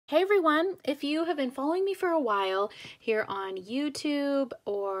Hey everyone, if you have been following me for a while here on YouTube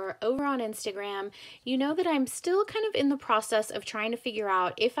or over on Instagram, you know that I'm still kind of in the process of trying to figure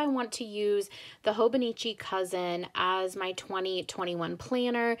out if I want to use the Hobonichi Cousin as my 2021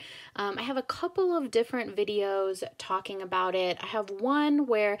 planner. I have a couple of different videos talking about it. I have one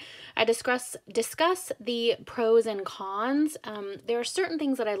where I discuss the pros and cons. There are certain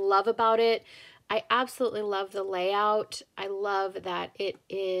things that I love about it. I absolutely love the layout. I love that it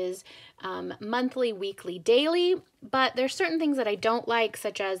is monthly, weekly, daily, but there's certain things that I don't like,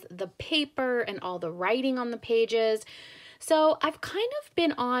 such as the paper and all the writing on the pages. So I've kind of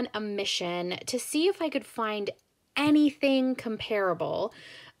been on a mission to see if I could find anything comparable,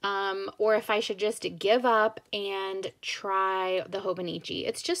 or if I should just give up and try the Hobonichi.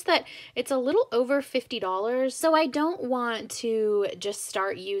 It's just that it's a little over $50, so I don't want to just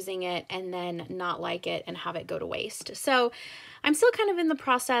start using it and then not like it and have it go to waste. So I'm still kind of in the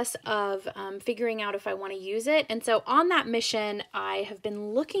process of figuring out if I want to use it. And so on that mission, I have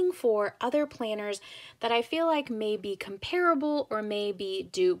been looking for other planners that I feel like may be comparable or may be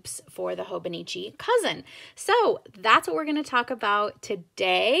dupes for the Hobonichi Cousin. So that's what we're going to talk about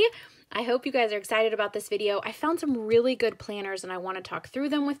today. I hope you guys are excited about this video. I found some really good planners and I want to talk through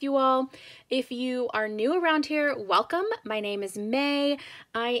them with you all. If you are new around here, welcome. My name is May.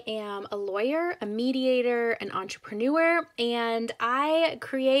 I am a lawyer, a mediator, an entrepreneur, and I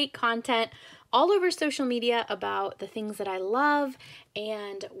create content all over social media about the things that I love,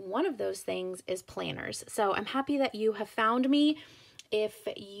 and one of those things is planners. So I'm happy that you have found me. If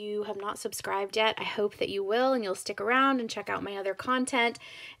you have not subscribed yet, I hope that you will and you'll stick around and check out my other content.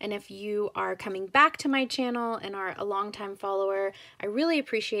 And if you are coming back to my channel and are a longtime follower, I really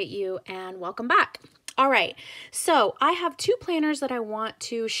appreciate you and welcome back. All right, so I have two planners that I want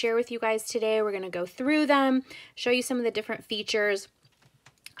to share with you guys today. We're going to go through them, show you some of the different features.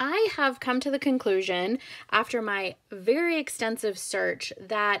 I have come to the conclusion after my very extensive search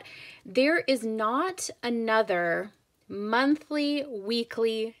that there is not another monthly,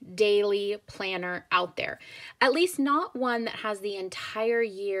 weekly, daily planner out there. At least not one that has the entire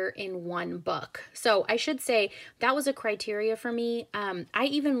year in one book. So I should say that was a criteria for me. I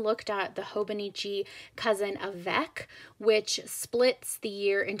even looked at the Hobonichi Cousin Avec, which splits the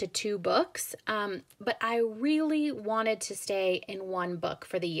year into two books. But I really wanted to stay in one book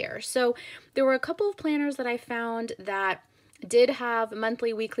for the year. So there were a couple of planners that I found that did have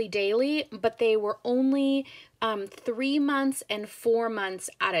monthly, weekly, daily, but they were only 3 months and 4 months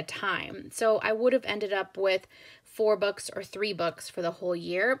at a time. So I would have ended up with 4 books or 3 books for the whole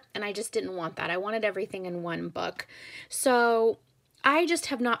year, and I just didn't want that. I wanted everything in one book. So I just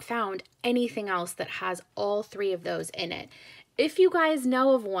have not found anything else that has all 3 of those in it. If you guys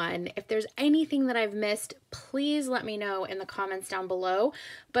know of one, if there's anything that I've missed, please let me know in the comments down below.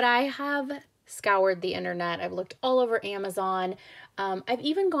 But I have scoured the internet. I've looked all over Amazon. I've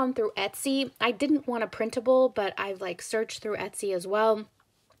even gone through Etsy. I didn't want a printable, but I've searched through Etsy as well.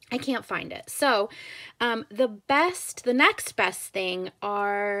 I can't find it. So the next best thing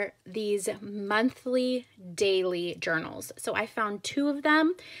are these monthly, daily journals. So I found 2 of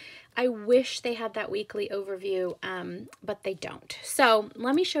them. I wish they had that weekly overview, but they don't. So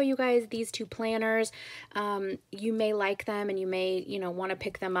let me show you guys these 2 planners. You may like them and you may, want to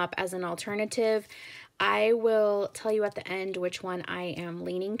pick them up as an alternative. I will tell you at the end which one I am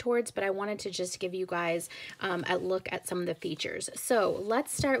leaning towards, but I wanted to just give you guys a look at some of the features. So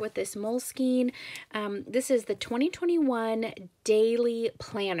let's start with this Moleskine. This is the 2021 Daily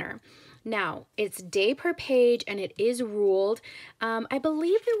Planner. Now, it's day per page and it is ruled. I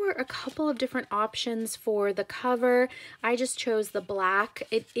believe there were a couple of different options for the cover. I just chose the black.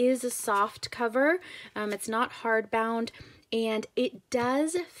 It is a soft cover. It's not hardbound, and it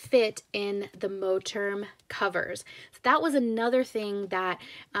does fit in the Moterm covers. So that was another thing that,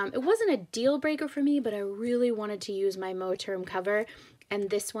 it wasn't a deal breaker for me, but I really wanted to use my Moterm cover, and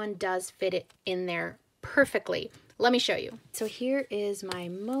this one does fit it in there perfectly. Let me show you. So here is my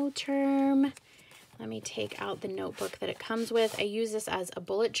Moterm. Let me take out the notebook that it comes with. I use this as a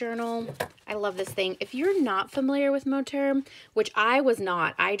bullet journal. I love this thing. If you're not familiar with Moterm, which I was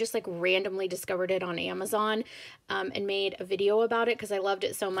not, I just randomly discovered it on Amazon and made a video about it because I loved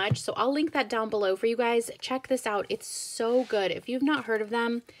it so much. So I'll link that down below for you guys. Check this out. It's so good. If you've not heard of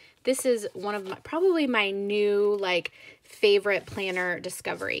them, this is one of probably my new favorite planner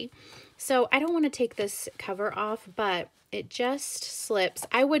discovery. So I don't want to take this cover off, but it just slips.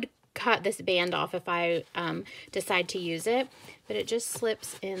 I would cut this band off if I decide to use it, but it just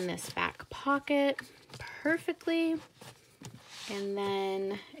slips in this back pocket perfectly, and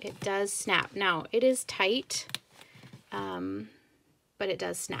then it does snap. Now, it is tight, but it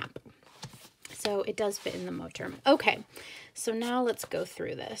does snap. So it does fit in the motor. Okay, so now let's go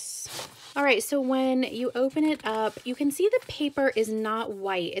through this. All right, so when you open it up, you can see the paper is not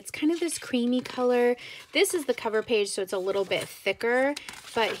white. It's kind of this creamy color. This is the cover page, so it's a little bit thicker,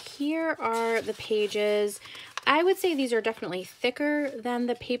 but here are the pages. I would say these are definitely thicker than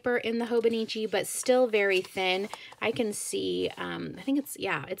the paper in the Hobonichi, but still very thin. I can see, I think it's,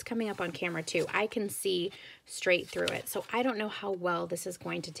 yeah, it's coming up on camera too. I can see straight through it. So I don't know how well this is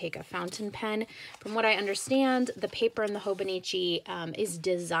going to take a fountain pen. From what I understand, the paper in the Hobonichi is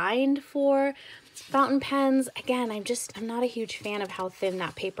designed for fountain pens. Again, I'm not a huge fan of how thin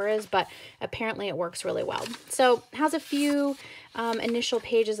that paper is, but apparently it works really well. So it has a few initial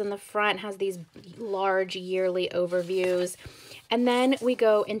pages in the front, has these large yearly overviews. And then we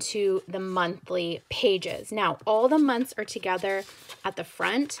go into the monthly pages. Now, all the months are together at the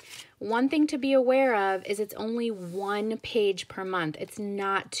front. One thing to be aware of is it's only 1 page per month. It's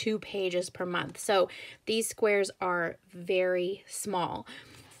not 2 pages per month. So these squares are very small.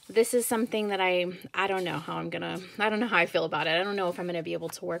 This is something that I don't know how I don't know how I feel about it. I don't know if I'm gonna be able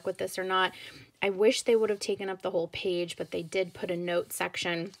to work with this or not. I wish they would have taken up the whole page, but they did put a note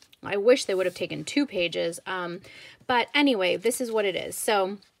section. I wish they would have taken 2 pages. But anyway, this is what it is.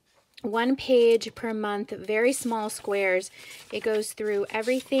 So 1 page per month, very small squares. It goes through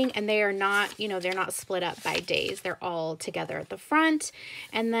everything, and they are not, you know, they're not split up by days. They're all together at the front.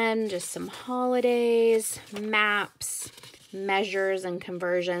 And then just some holidays, maps, measures, and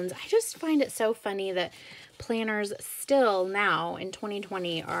conversions. I just find it so funny that planners still now in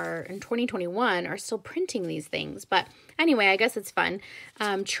 2021 are still printing these things. But anyway, I guess it's fun.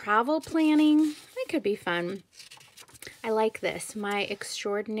 Travel planning, that could be fun. I like this. My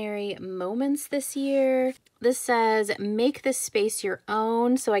extraordinary moments this year. This says, make this space your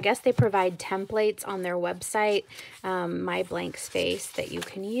own. So I guess they provide templates on their website, My Blank Space, that you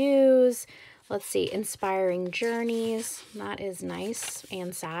can use. Let's see, inspiring journeys. That is nice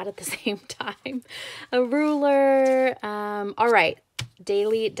and sad at the same time. A ruler. All right,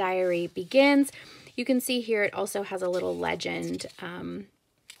 daily diary begins. You can see here it also has a little legend.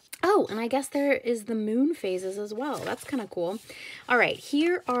 Oh, and I guess there is the moon phases as well. That's kind of cool. All right,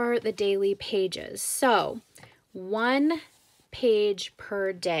 here are the daily pages. So 1 page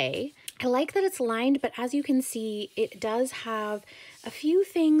per day. I like that it's lined, but as you can see, it does have a few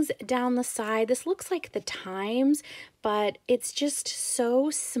things down the side. This looks like the times, but it's just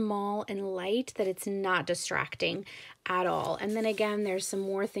so small and light that it's not distracting at all. And then again, there's some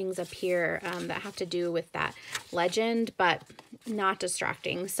more things up here that have to do with that legend, but not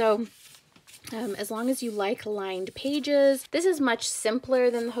distracting. So as long as you like lined pages, this is much simpler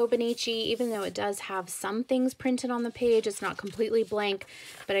than the Hobonichi, even though it does have some things printed on the page. It's not completely blank,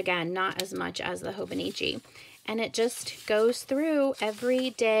 but again, not as much as the Hobonichi. And it just goes through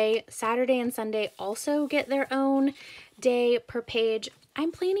every day. Saturday and Sunday also get their own day per page.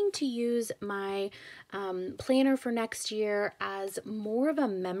 I'm planning to use my planner for next year as more of a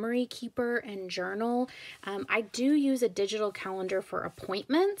memory keeper and journal. I do use a digital calendar for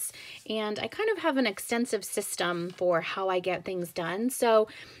appointments, and I kind of have an extensive system for how I get things done. So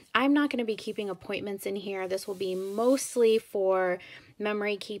I'm not going to be keeping appointments in here. This will be mostly for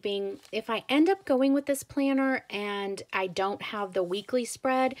memory keeping. If I end up going with this planner and I don't have the weekly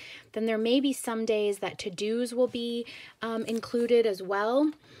spread, then there may be some days that to-dos will be included as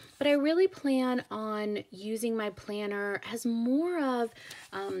well. But I really plan on using my planner as more of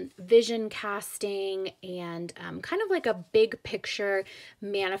vision casting and kind of like a big picture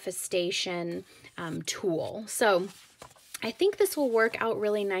manifestation tool. So I think this will work out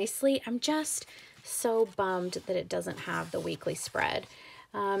really nicely. I'm just so bummed that it doesn't have the weekly spread.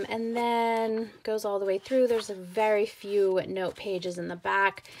 And then goes all the way through. There's a very few note pages in the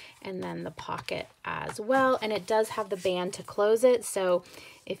back, and then the pocket as well. And it does have the band to close it. So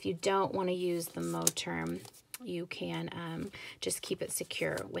if you don't want to use the Moterm, you can just keep it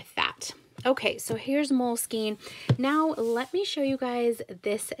secure with that. Okay, so here's Moleskine. Now let me show you guys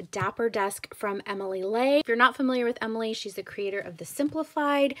this Dapper Desk from Emily Lay. If you're not familiar with Emily, she's the creator of the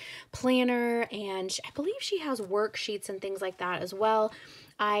Simplified Planner, and I believe she has worksheets and things like that as well.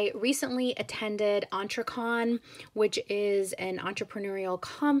 I recently attended EntreCon, which is an entrepreneurial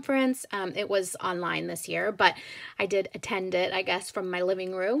conference. It was online this year, but I did attend it, I guess, from my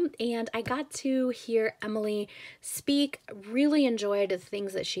living room, and I got to hear Emily speak. Really enjoyed the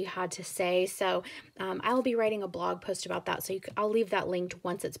things that she had to say, so I'll be writing a blog post about that, so I'll leave that linked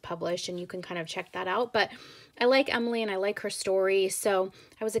once it's published, and you can kind of check that out. But I like Emily, and I like her story, so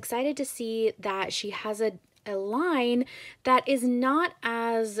I was excited to see that she has a line that is not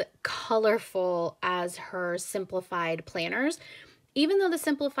as colorful as her simplified planners. Even though the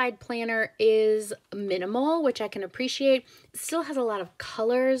simplified planner is minimal, which I can appreciate, it still has a lot of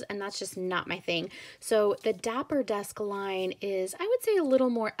colors, and that's just not my thing. So the Dapper Desk line is, I would say, a little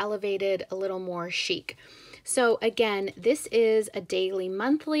more elevated, a little more chic. So again, this is a daily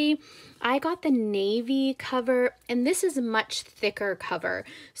monthly. I got the navy cover, and this is a much thicker cover.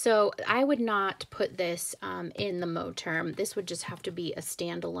 So I would not put this in the Mo term. This would just have to be a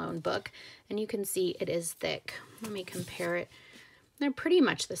standalone book. And you can see it is thick. Let me compare it. They're pretty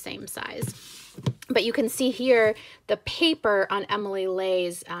much the same size. But you can see here the paper on Emily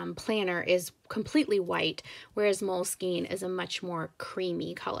Lay's planner is completely white, whereas Moleskine is a much more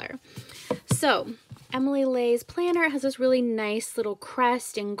creamy color. So Emily Lay's planner has this really nice little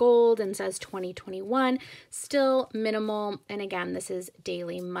crest in gold and says 2021, still minimal. And again, this is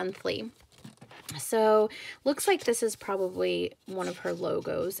daily monthly. So looks like this is probably one of her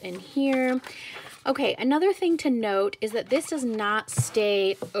logos in here. Okay, another thing to note is that this does not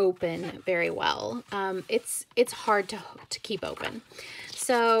stay open very well. It's hard to keep open.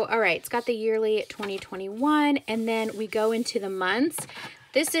 So, all right, it's got the yearly 2021, and then we go into the months.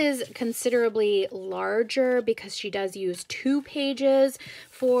 This is considerably larger because she does use 2 pages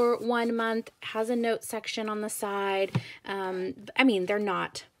for 1 month, has a note section on the side. I mean, they're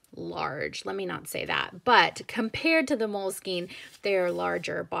not large, let me not say that, but compared to the Moleskine, they're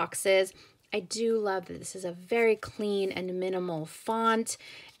larger boxes. I do love that this is a very clean and minimal font,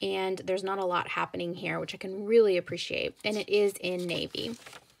 and there's not a lot happening here, which I can really appreciate, and it is in navy.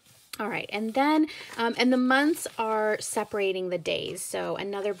 All right, and then, and the months are separating the days, so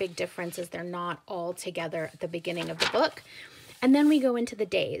another big difference is they're not all together at the beginning of the book. And then we go into the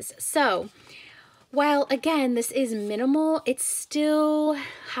days. So while, again, this is minimal, it still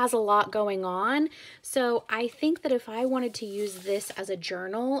has a lot going on. So I think that if I wanted to use this as a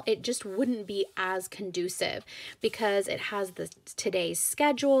journal, it just wouldn't be as conducive because it has the today's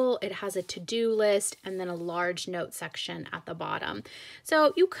schedule, it has a to-do list, and then a large note section at the bottom.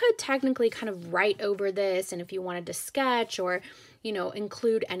 So you could technically kind of write over this, and if you wanted to sketch or, you know,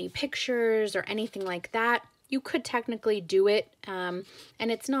 include any pictures or anything like that, you could technically do it, and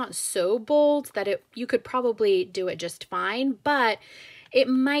it's not so bold that you could probably do it just fine, but it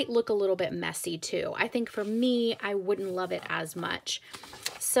might look a little bit messy too. I think for me, I wouldn't love it as much.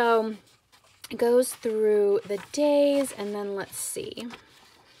 So it goes through the days, and then let's see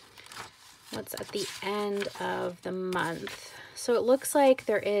what's at the end of the month. So it looks like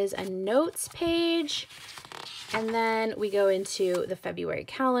there is a notes page, and then we go into the February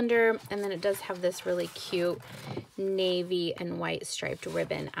calendar, and then it does have this really cute navy and white striped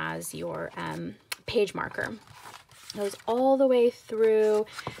ribbon as your page marker. It goes all the way through,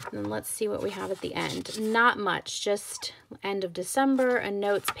 and then let's see what we have at the end. Not much, just end of December, a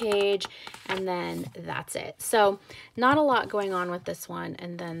notes page, and then that's it. So not a lot going on with this one,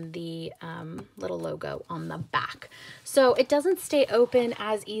 and then the little logo on the back. So it doesn't stay open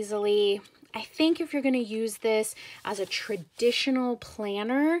as easily. I think if you're going to use this as a traditional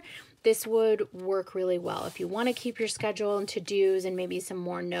planner, this would work really well. If you want to keep your schedule and to-dos and maybe some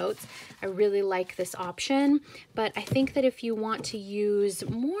more notes, I really like this option. But I think that if you want to use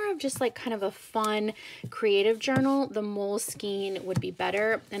more of just like kind of a fun creative journal, the Moleskine would be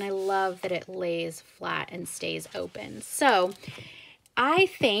better. And I love that it lays flat and stays open. So I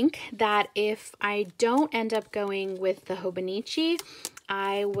think that if I don't end up going with the Hobonichi,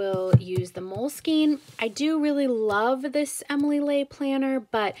 I will use the Moleskine. I do really love this Emily Lay planner,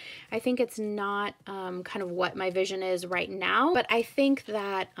 but I think it's not kind of what my vision is right now. But I think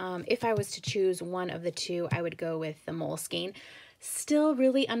that if I was to choose one of the two, I would go with the Moleskine. Still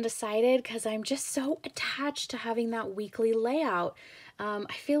really undecided because I'm just so attached to having that weekly layout.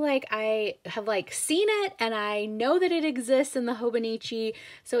 I feel like I have seen it and I know that it exists in the Hobonichi,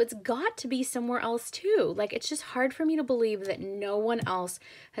 so it's got to be somewhere else too. Like, it's just hard for me to believe that no one else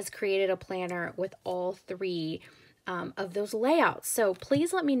has created a planner with all 3 of those layouts. So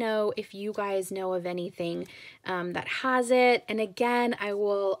please let me know if you guys know of anything that has it. And again, I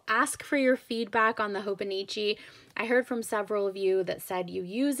will ask for your feedback on the Hobonichi. I heard from several of you that said you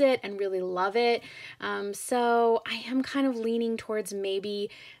use it and really love it. So I am kind of leaning towards maybe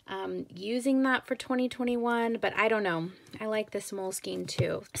using that for 2021, but I don't know. I like this Moleskine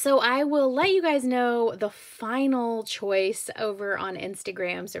too. So I will let you guys know the final choice over on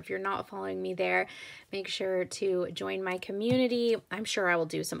Instagram. So if you're not following me there, make sure to join my community. I'm sure I will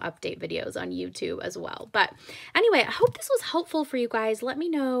do some update videos on YouTube as well. But anyway, I hope this was helpful for you guys. Let me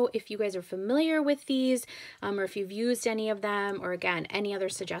know if you guys are familiar with these or if you've used any of them, or again, any other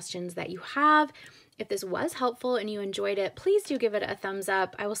suggestions that you have. If this was helpful and you enjoyed it, please do give it a thumbs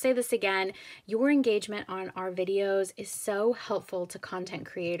up. I will say this again, your engagement on our videos is so helpful to content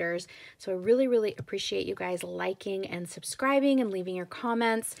creators. So I really, really appreciate you guys liking and subscribing and leaving your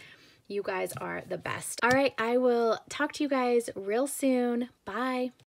comments. You guys are the best. All right, I will talk to you guys real soon. Bye.